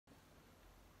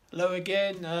Hello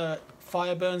again,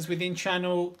 Fire Burns Within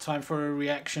channel, time for a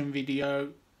reaction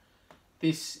video.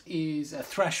 This is a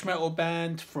thrash metal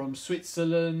band from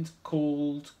Switzerland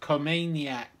called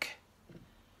Comaniac.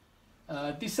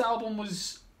 This album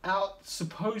was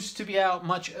supposed to be out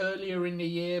much earlier in the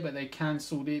year, but they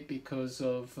cancelled it because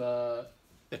of the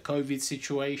COVID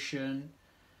situation.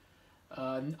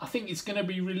 I think it's going to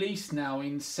be released now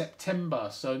in September,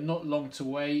 so not long to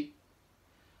wait.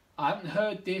 I haven't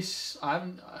heard this.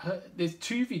 There's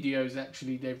two videos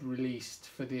actually they've released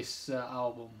for this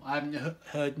album. I haven't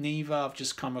heard neither. I've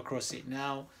just come across it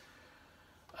now.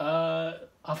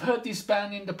 I've heard this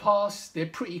band in the past. They're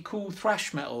pretty cool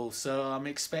thrash metal, so I'm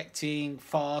expecting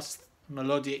fast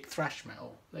melodic thrash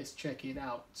metal. Let's check it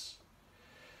out.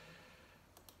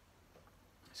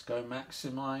 Let's go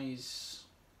maximize.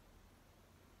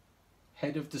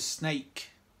 Head of the Snake.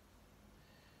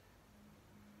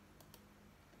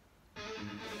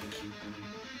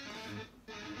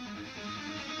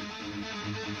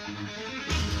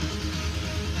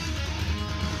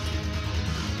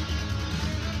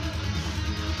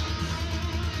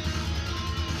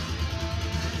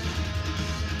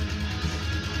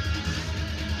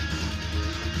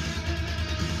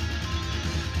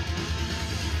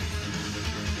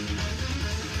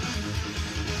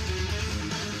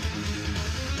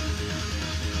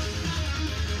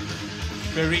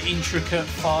 Very intricate,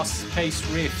 fast-paced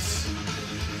riffs.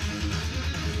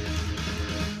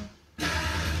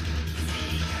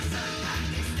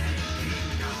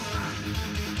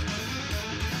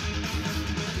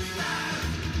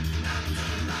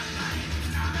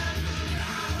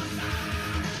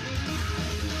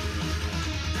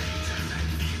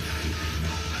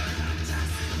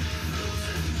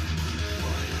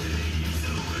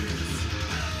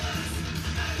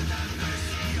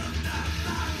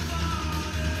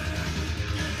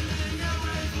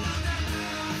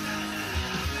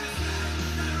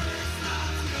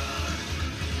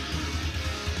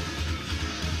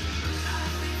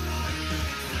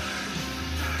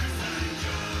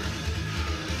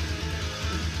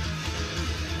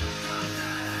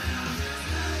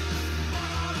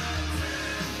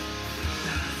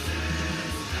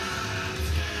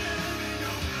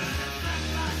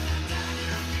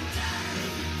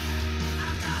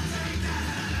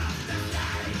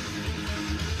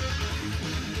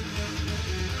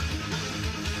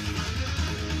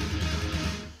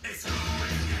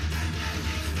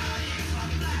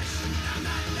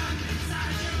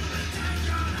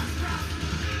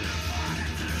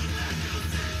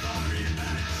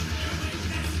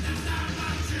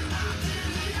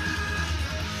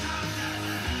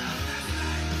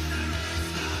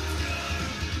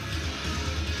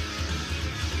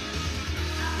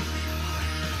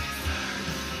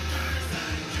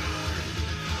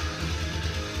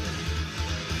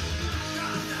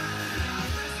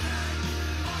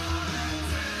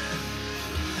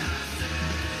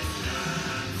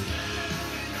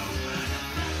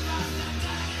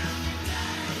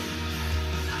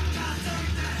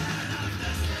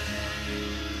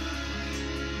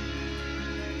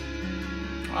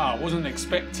 I wasn't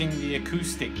expecting the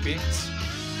acoustic bits.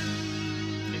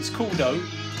 It's cool though.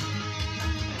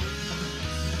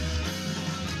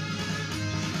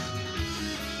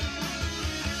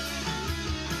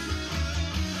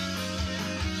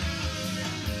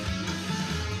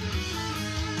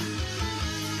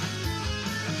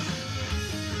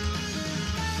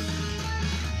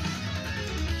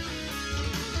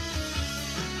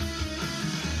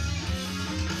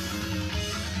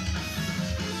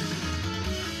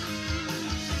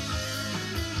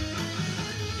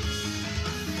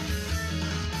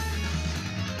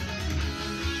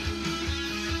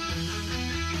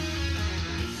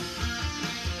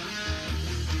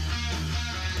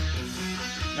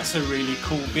 That's a really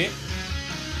cool bit.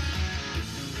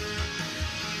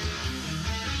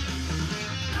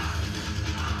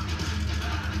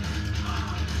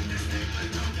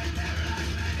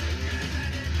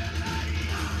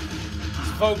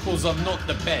 His vocals are not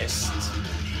the best,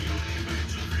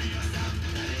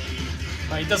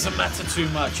 but it doesn't matter too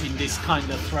much in this kind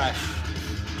of thrash.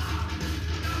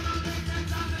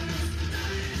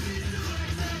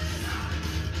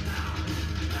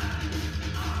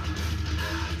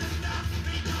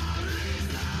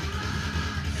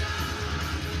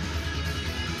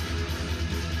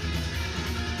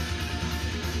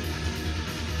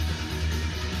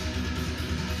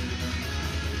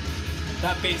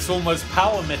 That bit's almost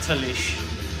power metal-ish,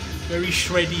 very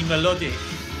shreddy melodic.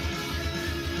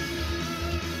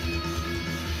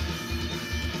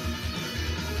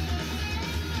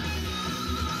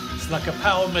 It's like a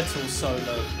power metal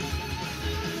solo.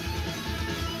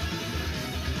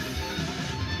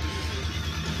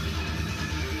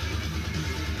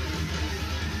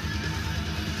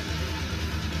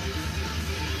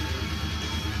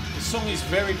 song is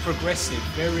very progressive,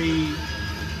 very,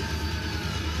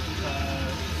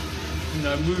 you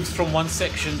know, moves from one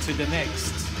section to the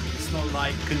next. It's not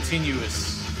like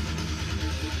continuous.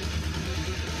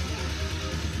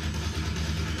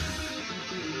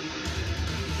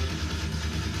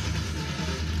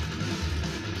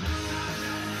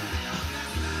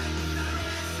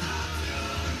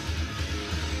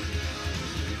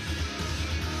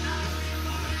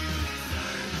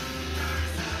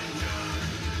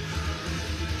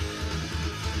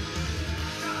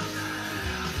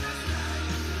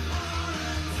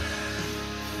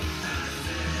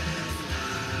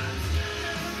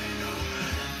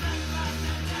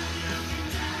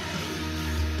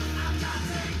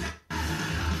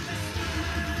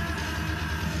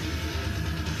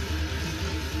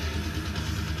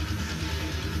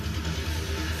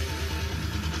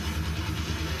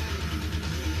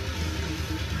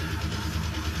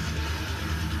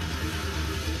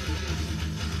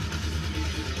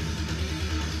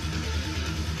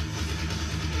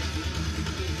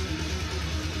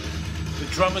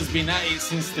 The drummer's been at it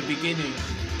since the beginning.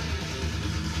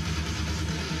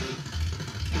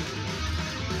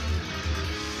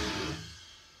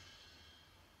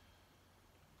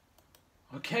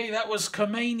 Okay, that was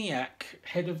Comaniac,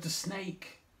 Head of the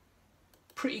Snake.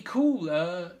 Pretty cool.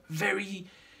 Very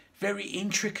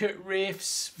intricate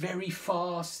riffs, very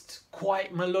fast,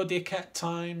 quite melodic at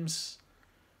times.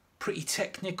 Pretty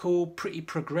technical, pretty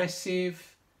progressive.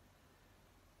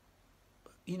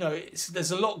 You know, there's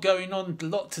a lot going on, a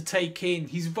lot to take in.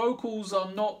 His vocals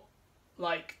are not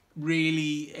like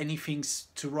really anything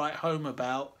to write home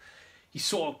about. He's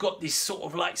sort of got this sort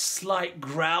of like slight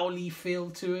growly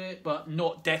feel to it, but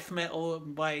not death metal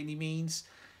by any means.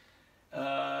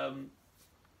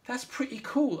 That's pretty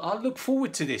cool. I look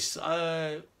forward to this.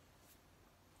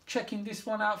 Checking this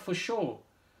one out for sure.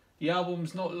 The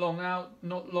album's not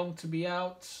long to be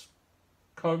out.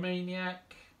 Comaniac.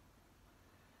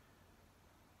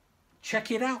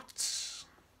 Check it out.